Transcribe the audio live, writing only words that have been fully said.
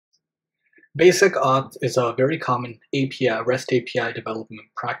Basic Auth is a very common API, REST API development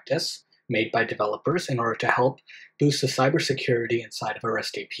practice made by developers in order to help boost the cybersecurity inside of a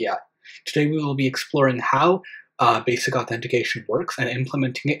REST API. Today we will be exploring how basic authentication works and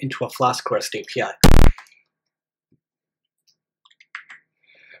implementing it into a Flask REST API.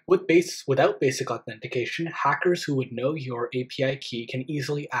 Without basic authentication, hackers who would know your API key can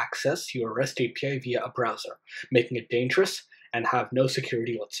easily access your REST API via a browser, making it dangerous and have no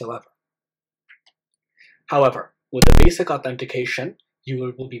security whatsoever. However, with the basic authentication,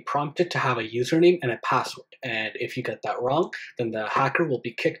 you will be prompted to have a username and a password, and if you get that wrong, then the hacker will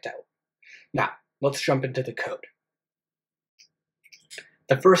be kicked out. Now, let's jump into the code.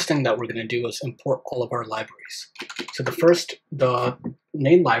 The first thing that we're going to do is import all of our libraries. So the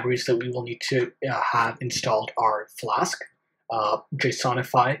main libraries that we will need to have installed are Flask,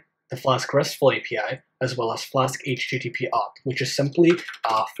 JSONify, the Flask RESTful API, as well as Flask HTTP Auth, which is simply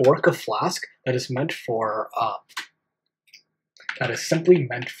a fork of Flask that is meant for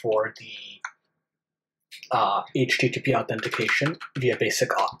the HTTP authentication via Basic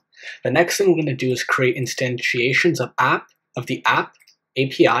Auth. The next thing we're going to do is create instantiations of the app,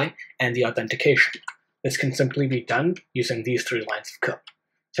 API, and the authentication. This can simply be done using these three lines of code.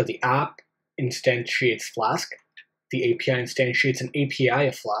 So the app instantiates Flask, the API instantiates an API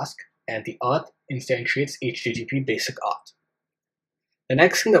of Flask, and the auth instantiates HTTP Basic Auth. The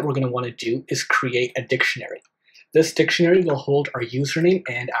next thing that we're going to want to do is create a dictionary. This dictionary will hold our username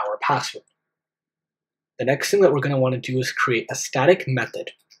and our password. The next thing that we're going to want to do is create a static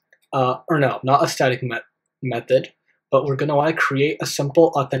method. Not a static method, but we're going to want to create a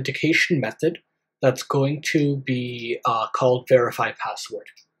simple authentication method that's going to be called verify password.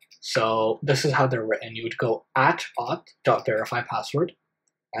 So this is how they're written. You would go at auth.verifyPassword,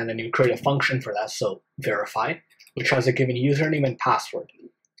 and then you create a function for that, so verify, which has a given username and password.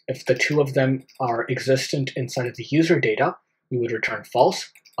 If the two of them are existent inside of the user data, we would return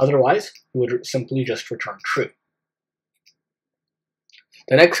false. Otherwise, we would simply just return true.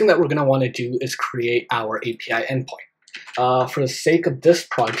 The next thing that we're going to want to do is create our API endpoint. For the sake of this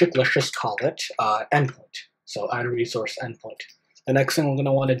project, let's just call it endpoint. So add a resource endpoint. The next thing we're going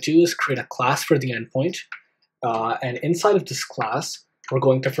to want to do is create a class for the endpoint. And inside of this class, we're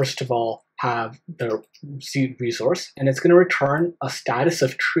going to first of all have the resource, and it's going to return a status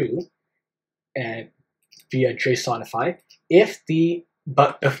of true and via JSONify.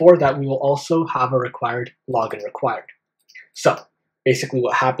 But before that, we will also have a required login required. So basically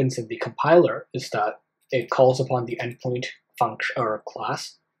what happens in the compiler is that it calls upon the endpoint function or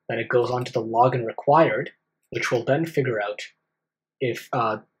class, then it goes on to the login required, which will then figure out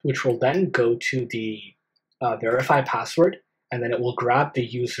which will then go to the verify password, and then it will grab the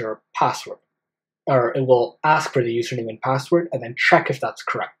user password, or it will ask for the username and password and then check if that's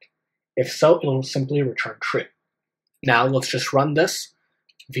correct. If so, it will simply return true. Now let's just run this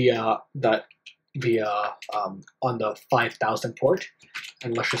on the 5000 port,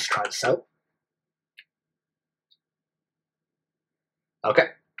 and let's just try this out. Okay,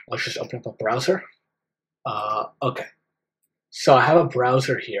 let's just open up a browser. Okay, so I have a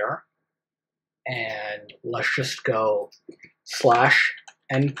browser here, and let's just go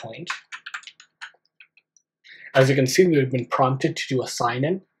 /endpoint. As you can see, we've been prompted to do a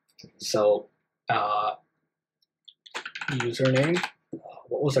sign-in. So username,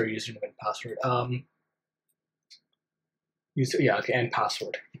 what was our username and password? And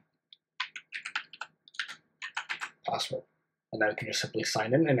password. And now we can just simply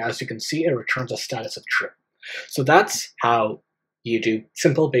sign in, and as you can see, it returns a status of true. So that's how you do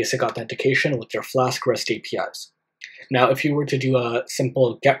simple basic authentication with your Flask REST APIs. Now, if you were to do a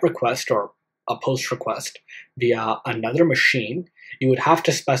simple GET request or a POST request via another machine, you would have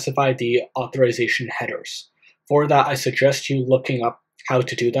to specify the authorization headers. For that, I suggest you looking up how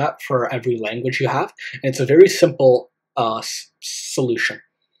to do that for every language you have. And it's a very simple solution.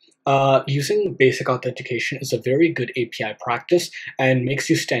 Using basic authentication is a very good API practice and makes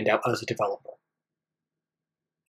you stand out as a developer.